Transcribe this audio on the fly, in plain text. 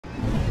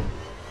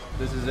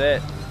this is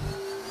it.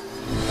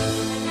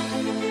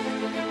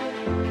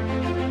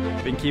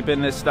 Been keeping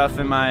this stuff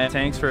in my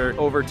tanks for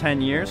over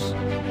 10 years.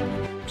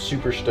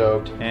 Super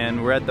stoked.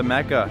 And we're at the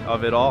mecca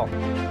of it all.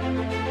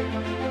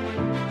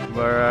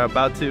 We're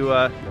about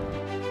to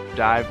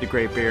dive the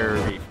Great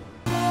Barrier Reef.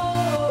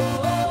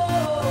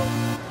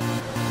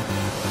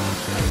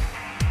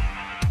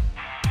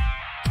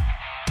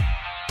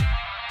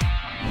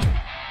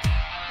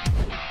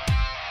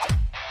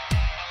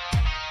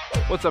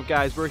 What's up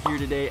guys, we're here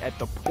today at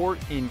the port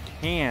in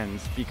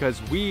Cairns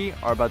because we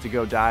are about to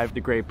go dive the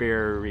Great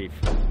Barrier Reef.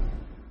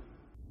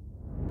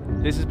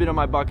 This has been on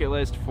my bucket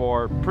list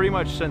for pretty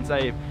much since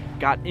I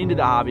got into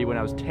the hobby when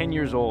I was 10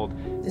 years old.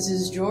 This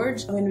is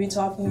George. I'm going to be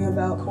talking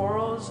about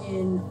corals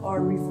in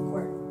our reef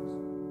aquariums.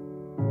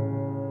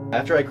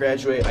 After I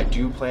graduate, I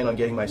do plan on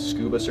getting my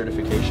scuba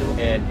certification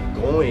and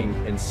going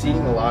and seeing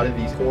a lot of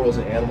these corals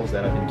and animals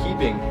that I've been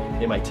keeping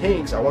in my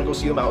tanks. I want to go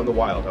see them out in the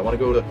wild. I want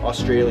to go to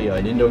Australia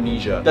and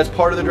Indonesia. That's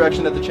part of the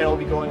direction that the channel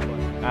will be going.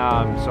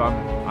 So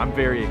I'm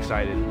very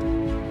excited.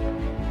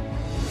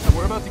 So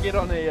we're about to get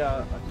on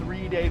a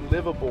 3-day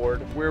live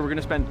aboard where we're going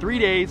to spend 3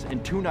 days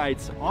and 2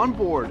 nights on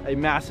board a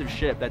massive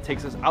ship that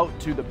takes us out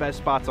to the best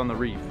spots on the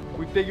reef.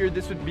 We figured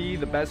this would be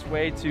the best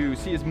way to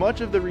see as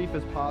much of the reef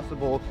as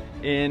possible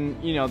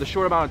in, you know, the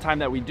short amount of time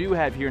that we do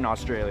have here in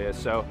Australia.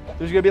 So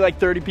there's gonna be like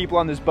 30 people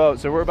on this boat,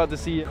 so we're about to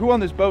see who on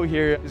this boat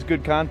here is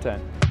good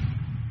content.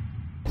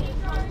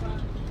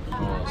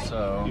 Cool,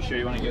 so... You sure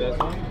you want to give that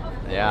to me?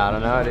 Yeah, I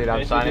don't know, dude.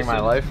 I'm signing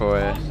my life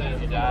away.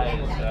 If you die,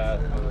 it's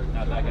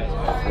not that guy's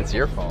fault. It's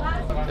your fault.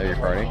 Are you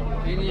recording?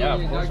 Yeah,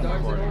 of course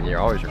I'm recording. You're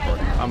always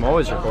recording. I'm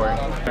always recording.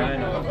 He's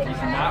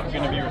not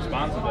going to be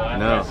responsible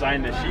after I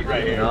sign this sheet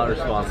right here. You're not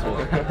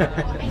responsible.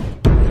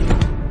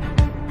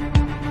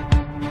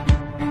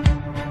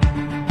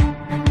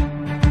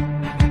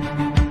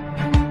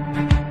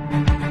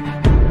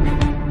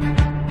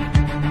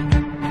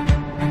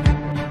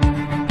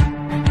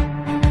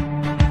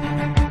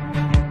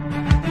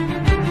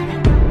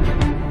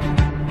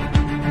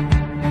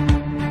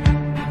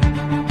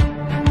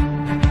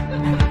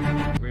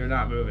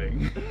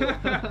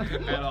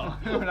 At all.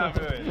 We're not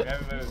moving. We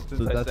haven't moved since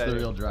So that's the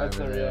real driver. That's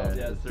the real,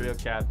 yeah, that's the real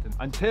captain.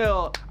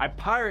 Until I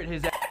pirate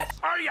his ass.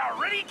 Are ya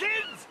ready,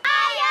 kids?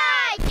 Aye,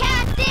 aye,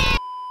 Captain!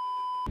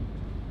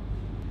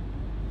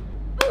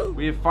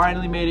 We have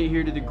finally made it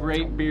here to the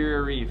Great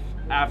Barrier Reef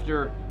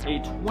after a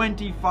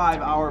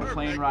 25-hour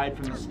plane ride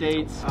from the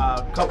States,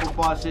 a couple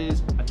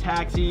buses, a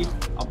taxi,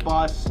 a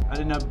bus, and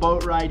then a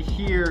boat ride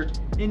here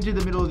into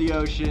the middle of the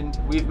ocean.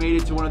 We've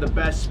made it to one of the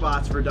best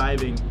spots for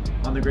diving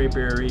on the Great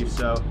Barrier Reef,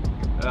 so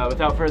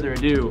without further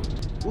ado,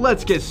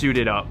 let's get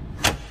suited up.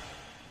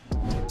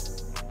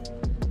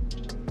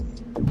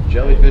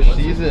 Jellyfish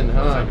season,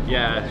 huh?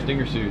 Yeah.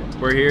 Stinger suit.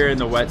 We're here in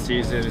the wet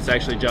season. It's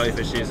actually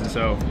jellyfish season,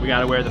 so we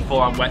gotta wear the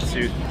full-on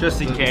wetsuit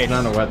just in case. It's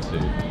not a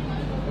wetsuit.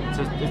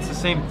 It's the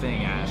same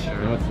thing, Asher.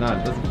 No, it's not.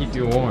 It doesn't keep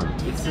you warm.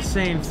 It's the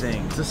same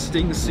thing. It's a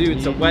sting suit.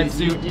 It's a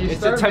wetsuit.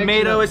 It's a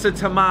tomato. It's a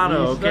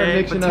tomato.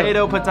 Okay.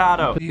 Potato.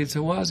 Potato. It's a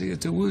wazzy.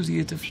 It's a woozy.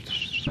 It's a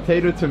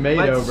potato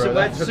tomato, bro.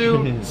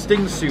 Wetsuit.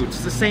 Sting suit.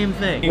 It's the same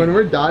thing. When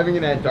we're diving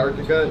in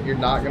Antarctica, you're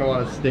not gonna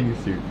want a sting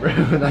suit, bro.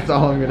 That's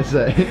all I'm gonna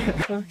say.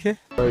 Okay.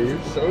 Bro, you're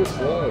so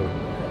slow.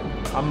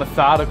 I'm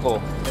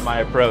methodical in my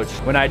approach.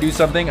 When I do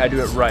something, I do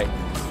it right.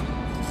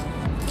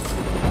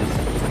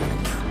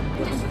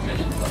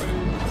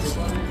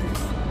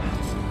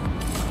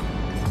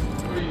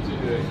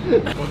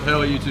 What the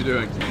hell are you two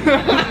doing?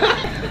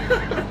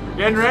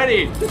 Getting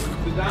ready to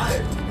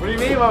dive. What do you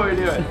mean what we're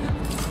doing?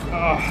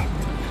 I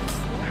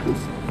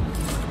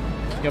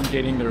think I'm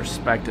gaining the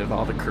respect of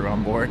all the crew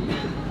on board.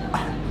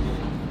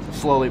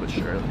 Slowly but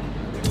surely.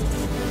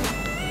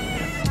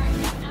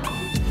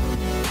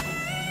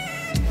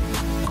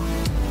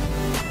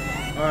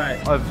 All right,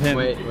 of him.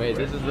 Wait,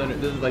 this is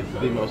like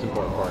the most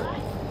important part.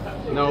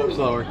 No,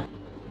 slower.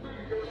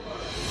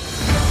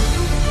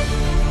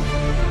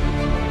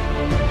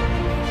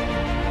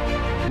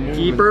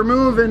 Keep her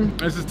moving.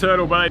 This is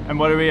Turtle Bait. And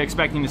what are we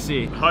expecting to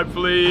see?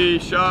 Hopefully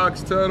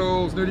sharks,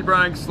 turtles,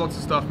 nudibranchs, lots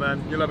of stuff, man.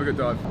 You'll have a good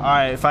dive. All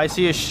right, if I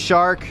see a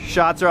shark,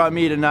 shots are on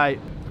me tonight.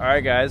 All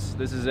right, guys,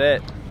 this is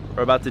it.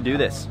 We're about to do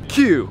this.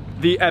 Cue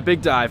the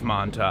epic dive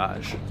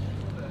montage.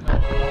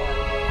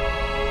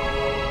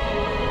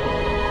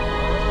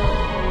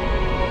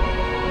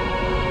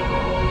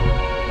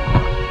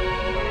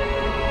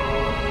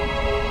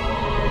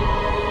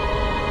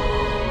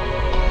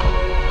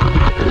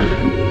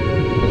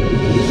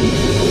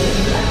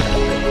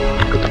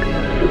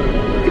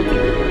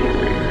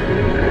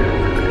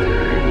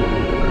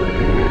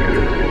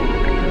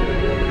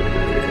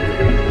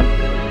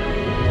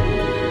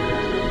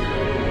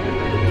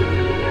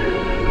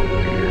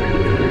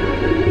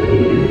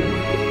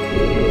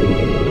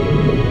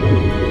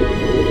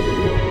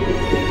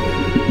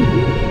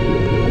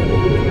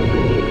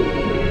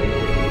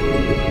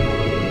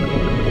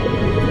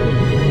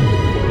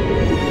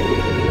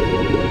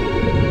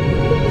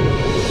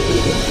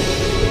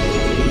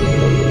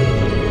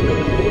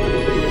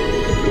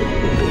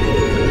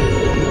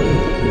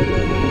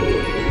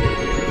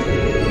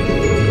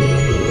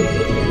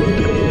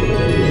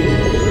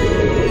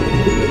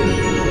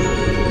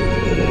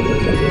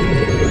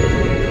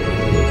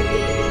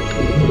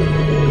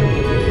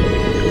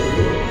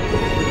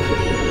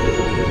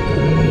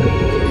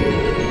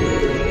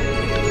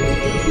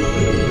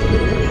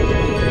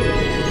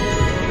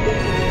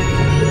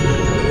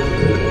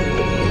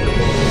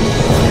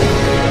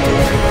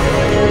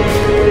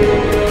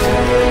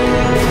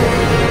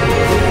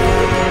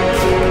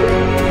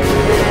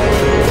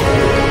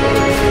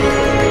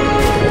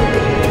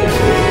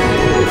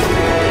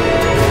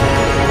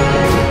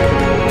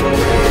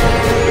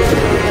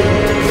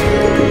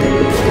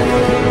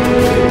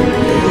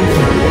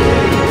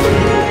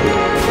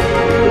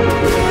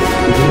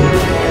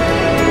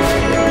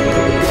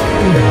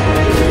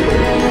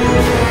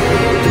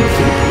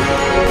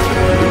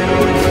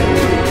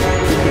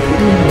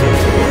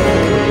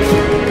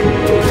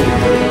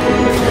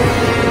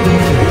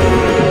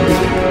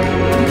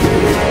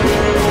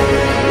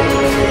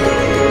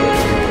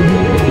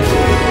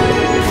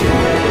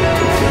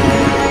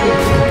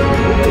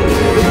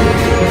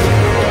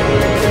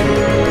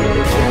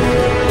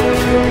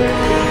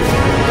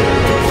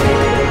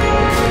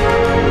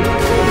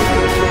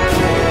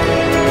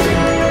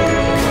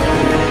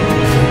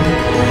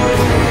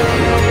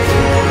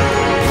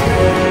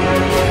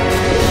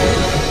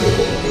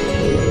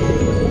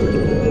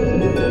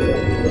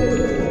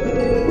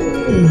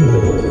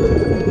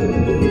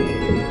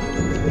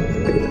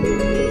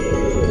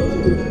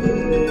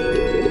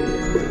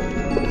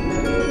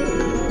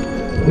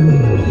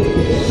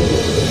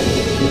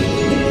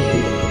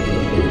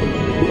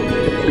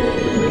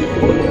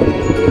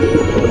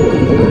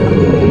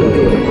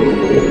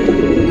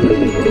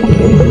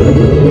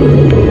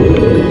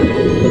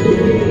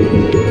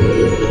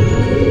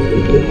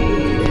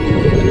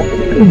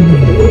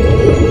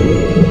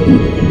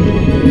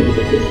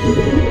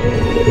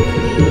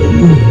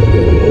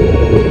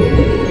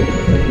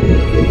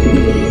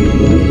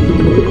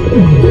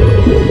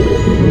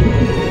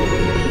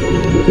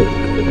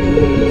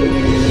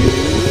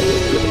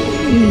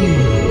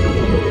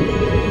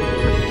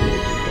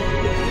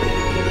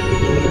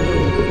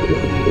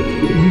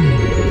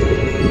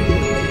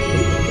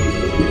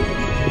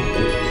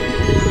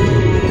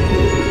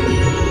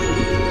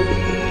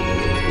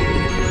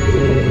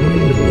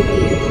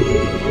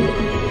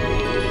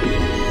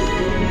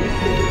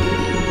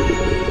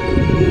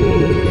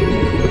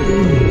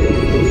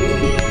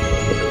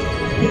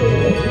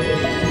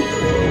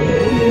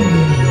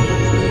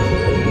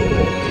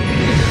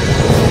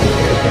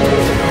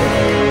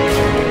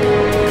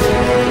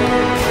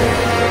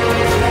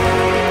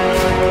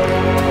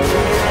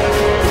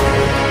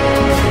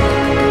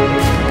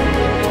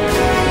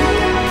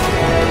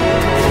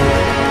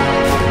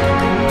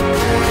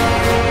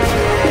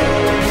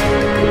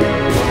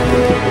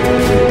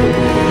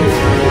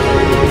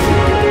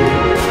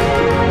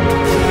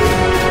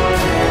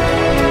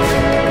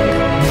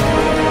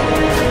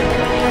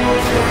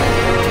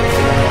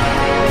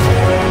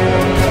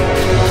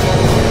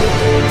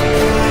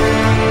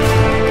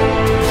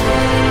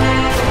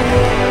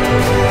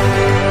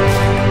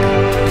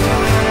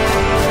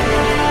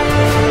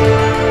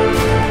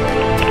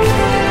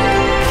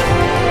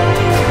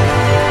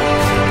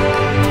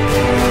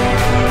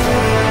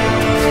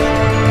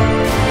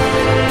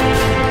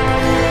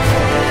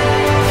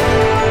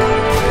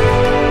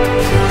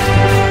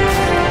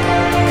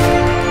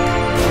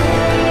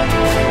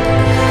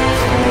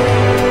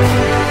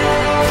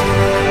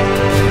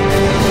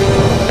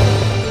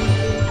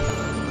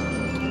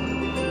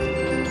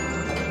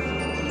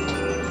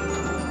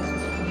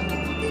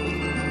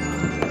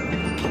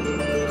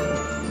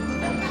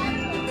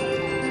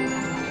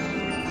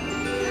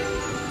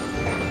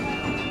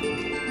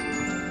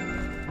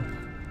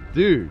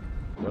 Dude,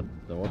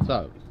 what's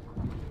up?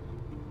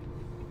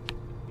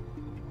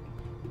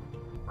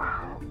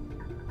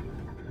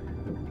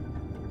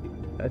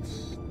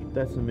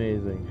 That's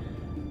amazing.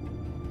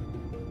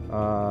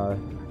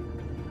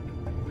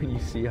 When you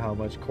see how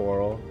much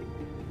coral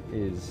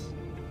is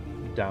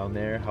down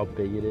there, how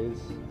big it is,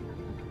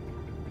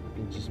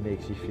 it just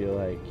makes you feel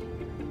like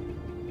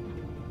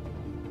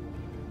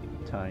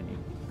tiny.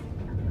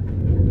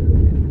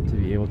 To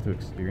be able to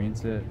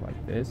experience it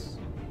like this,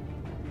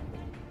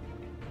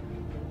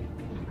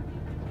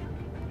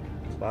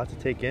 it's a lot to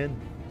take in.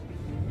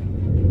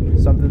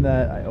 Something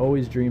that I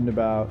always dreamed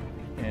about,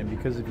 and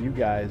because of you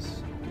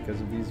guys,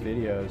 because of these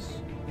videos,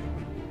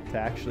 to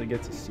actually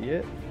get to see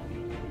it,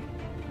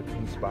 it's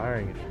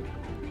inspiring.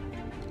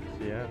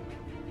 So yeah,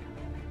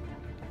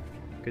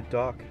 good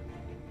talk.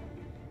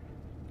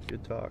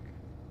 Good talk.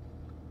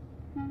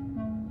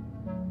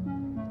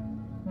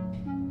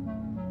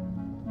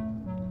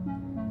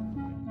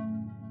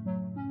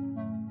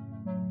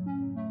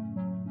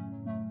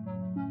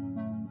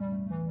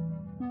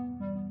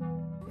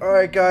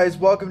 Alright guys,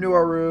 welcome to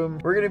our room.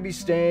 We're going to be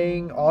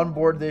staying on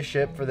board this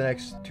ship for the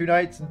next 2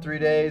 nights and 3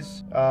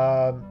 days.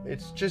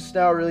 It's just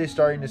now really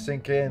starting to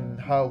sink in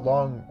how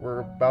long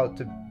we're about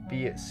to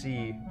be at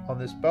sea on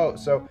this boat.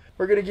 So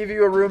we're going to give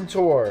you a room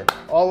tour.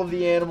 All of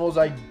the animals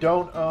I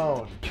don't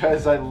own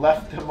because I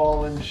left them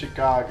all in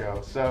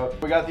Chicago. So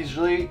we got these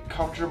really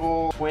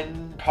comfortable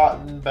twin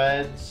cotton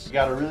beds. We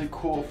got a really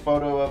cool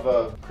photo of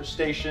a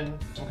crustacean,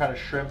 some kind of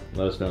shrimp.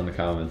 Let us know in the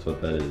comments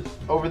what that is.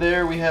 Over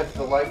there we have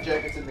the life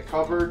jackets in the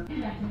cupboard.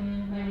 Look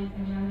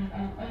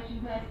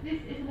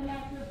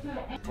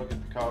at the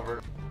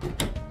cover.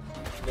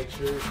 Make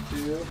sure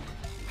to.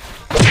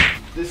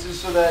 This is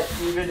so that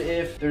even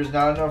if there's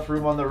not enough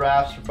room on the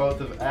rafts for both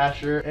of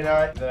Asher and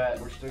I, that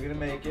we're still gonna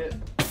make it.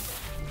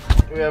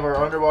 We have our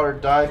underwater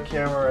dive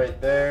camera right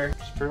there.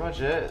 That's pretty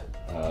much it.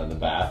 The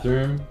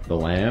bathroom, the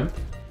lamp.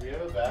 Do we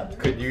have a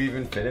bathroom? Could you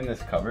even fit in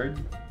this cupboard?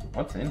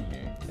 What's in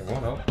here? It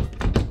won't open.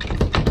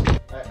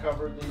 That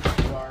cupboard needs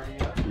to be already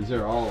up. These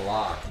are all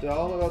locked. They're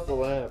all about the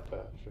lamp,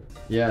 Asher.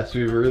 Yeah, so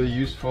we have a really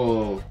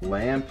useful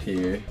lamp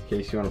here in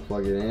case you want to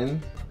plug it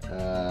in.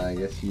 I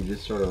guess you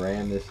just sort of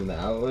ran this in the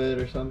outlet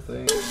or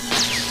something.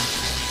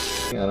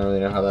 I don't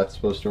really know how that's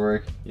supposed to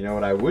work. You know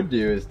what I would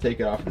do is take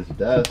it off this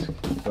desk,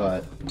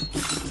 but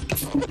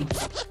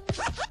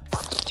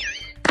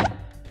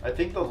I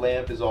think the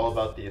lamp is all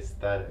about the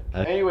aesthetic.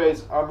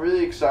 Anyways, I'm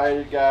really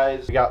excited,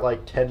 guys. We got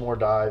like 10 more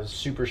dives,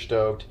 super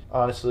stoked.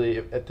 Honestly,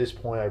 at this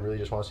point, I really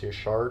just want to see a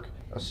shark,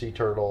 a sea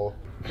turtle,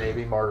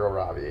 maybe Margot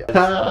Robbie.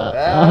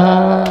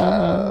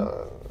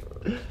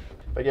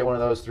 If I get one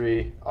of those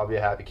 3, I'll be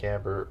a happy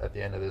camper at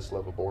the end of this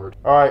level board.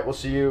 All right, we'll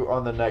see you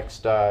on the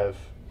next dive.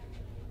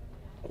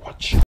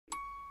 Watch.